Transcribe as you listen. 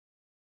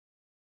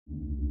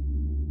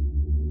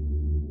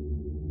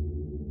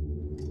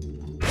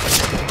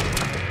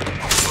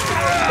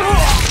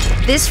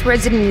This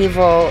Resident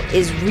Evil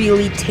is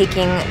really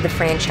taking the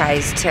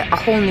franchise to a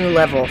whole new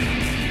level.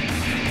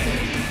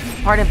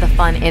 Part of the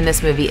fun in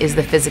this movie is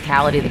the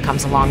physicality that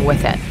comes along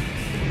with it.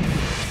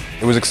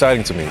 It was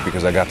exciting to me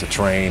because I got to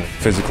train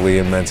physically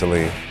and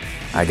mentally.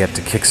 I get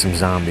to kick some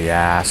zombie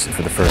ass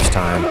for the first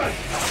time.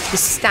 The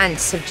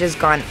stunts have just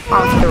gone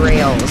off the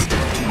rails.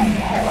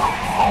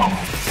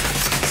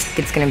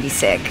 It's gonna be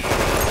sick.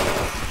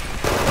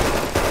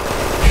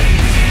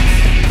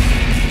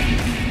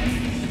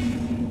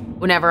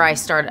 Whenever I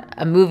start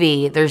a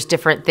movie, there's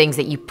different things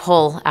that you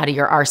pull out of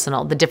your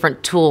arsenal, the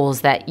different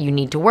tools that you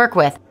need to work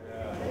with.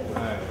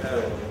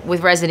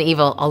 With Resident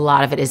Evil, a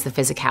lot of it is the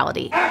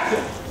physicality.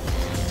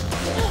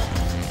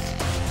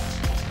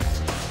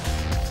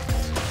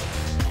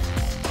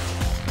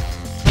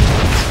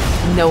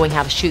 Knowing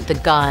how to shoot the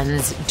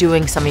guns,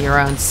 doing some of your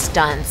own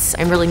stunts,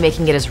 and really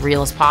making it as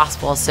real as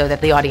possible so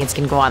that the audience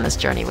can go on this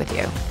journey with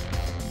you.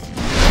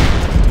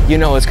 You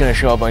know it's gonna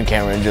show up on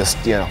camera and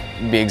just, you know,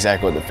 be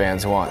exactly what the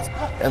fans want.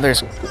 And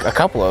there's a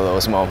couple of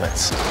those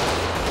moments.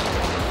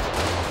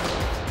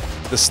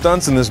 The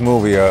stunts in this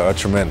movie are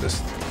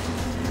tremendous.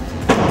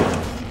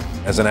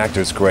 As an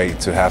actor, it's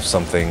great to have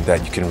something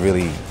that you can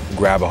really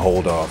grab a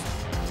hold of,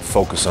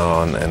 focus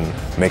on, and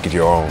make it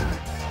your own.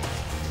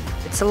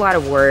 It's a lot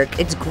of work,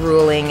 it's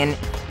grueling, and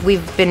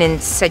we've been in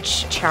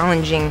such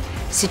challenging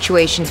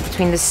situations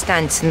between the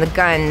stunts and the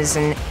guns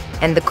and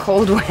the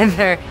cold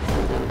weather.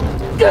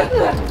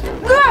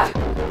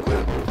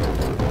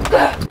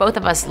 Both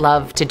of us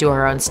love to do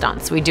our own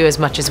stunts. We do as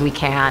much as we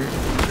can.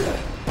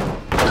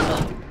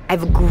 I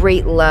have a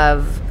great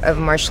love of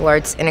martial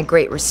arts and a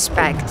great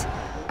respect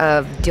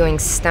of doing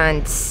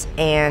stunts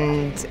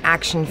and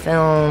action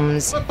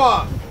films.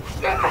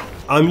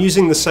 I'm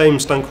using the same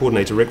stunt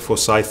coordinator, Rick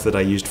Forsyth, that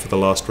I used for the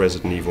last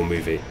Resident Evil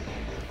movie.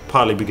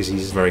 Partly because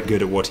he's very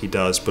good at what he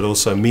does, but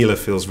also Milla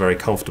feels very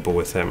comfortable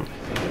with him.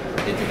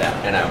 Into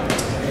that and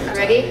out.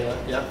 Ready?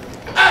 Yeah.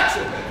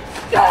 Action!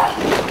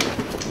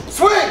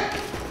 Swing!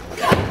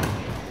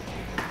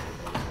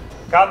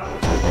 Cut.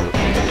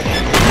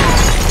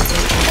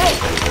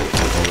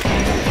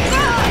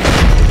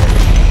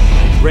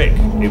 Rick,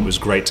 it was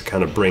great to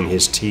kind of bring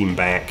his team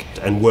back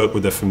and work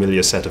with a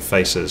familiar set of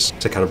faces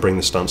to kind of bring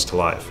the stunts to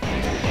life.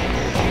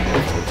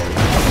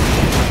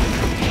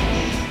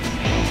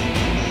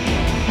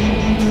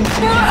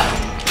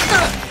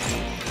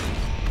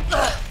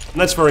 And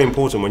that's very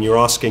important when you're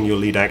asking your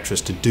lead actress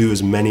to do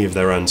as many of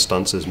their own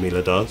stunts as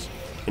Milla does.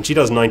 And she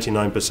does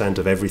 99%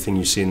 of everything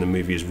you see in the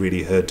movie is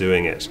really her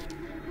doing it.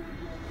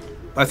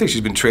 I think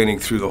she's been training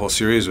through the whole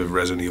series of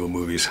Resident Evil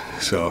movies,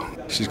 so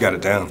she's got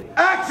it down.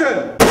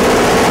 Action!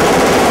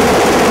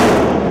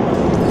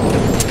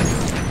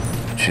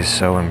 She's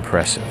so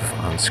impressive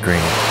on screen.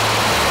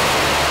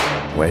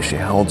 The way she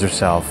holds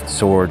herself, the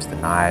swords, the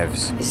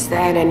knives. Is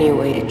that any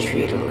way to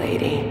treat a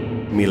lady?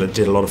 Milla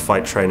did a lot of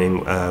fight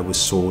training with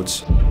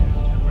swords.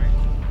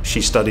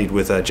 She studied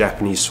with a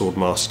Japanese sword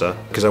master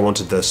because I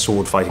wanted the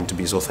sword fighting to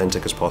be as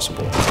authentic as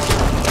possible.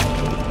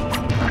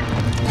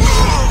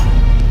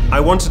 I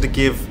wanted to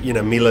give,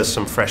 Milla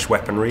some fresh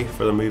weaponry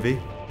for the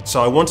movie.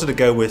 So I wanted to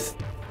go with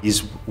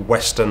these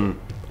Western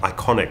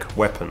iconic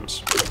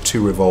weapons,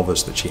 2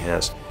 revolvers that she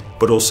has,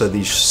 but also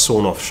these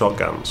sawn-off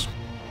shotguns.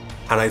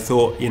 And I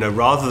thought,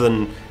 rather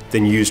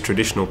than use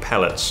traditional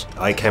pellets,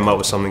 I came up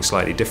with something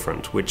slightly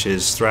different, which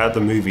is throughout the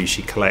movie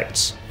she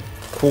collects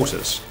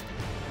quarters.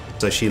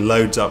 So she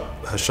loads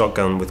up her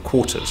shotgun with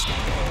quarters.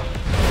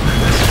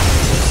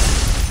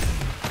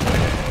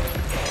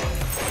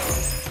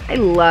 I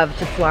love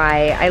to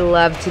fly, I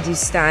love to do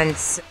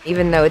stunts,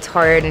 even though it's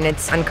hard and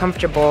it's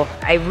uncomfortable.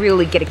 I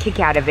really get a kick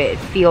out of it. It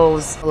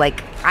feels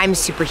like I'm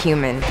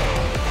superhuman.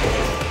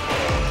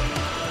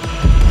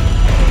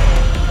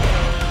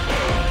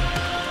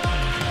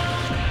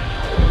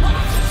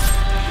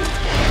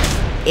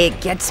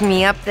 It gets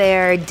me up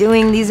there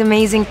doing these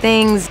amazing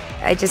things.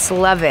 I just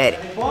love it.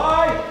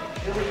 Fly!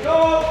 Here we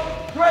go!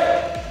 3,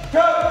 2,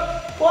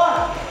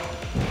 1!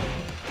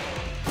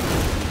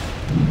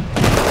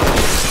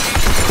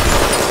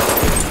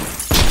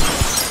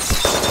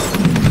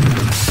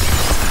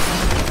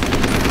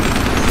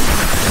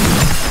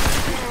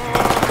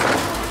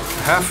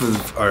 Half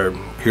of our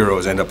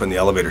heroes end up in the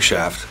elevator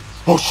shaft.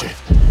 Oh shit!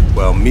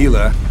 Well,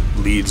 Milla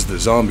leads the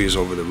zombies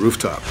over the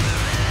rooftop.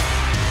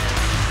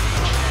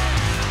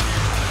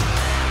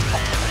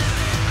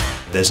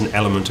 There's an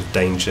element of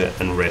danger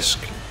and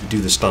risk. You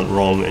do the stunt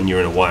wrong and you're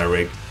in a wire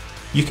rig,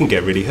 you can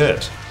get really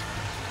hurt.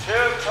 2 to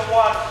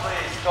 1,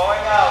 please. Going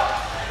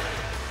out.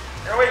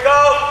 Here we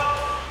go.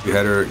 We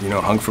had her,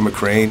 hung from a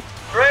crane.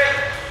 3,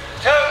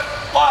 2,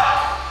 1.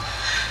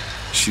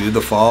 She did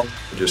the fall,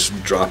 just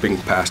dropping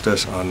past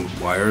us on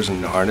wires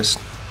and the harness.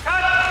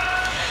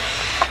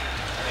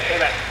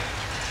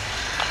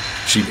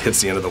 She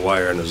hits the end of the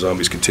wire and the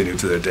zombies continue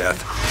to their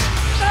death.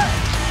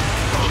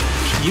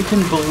 You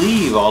can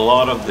believe a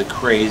lot of the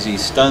crazy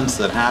stunts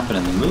that happen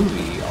in the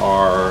movie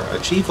are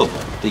achievable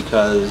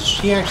because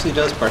she actually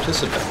does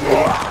participate.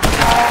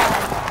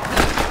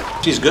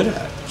 She's good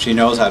at it. She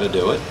knows how to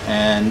do it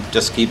and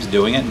just keeps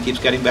doing it and keeps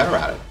getting better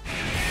at it.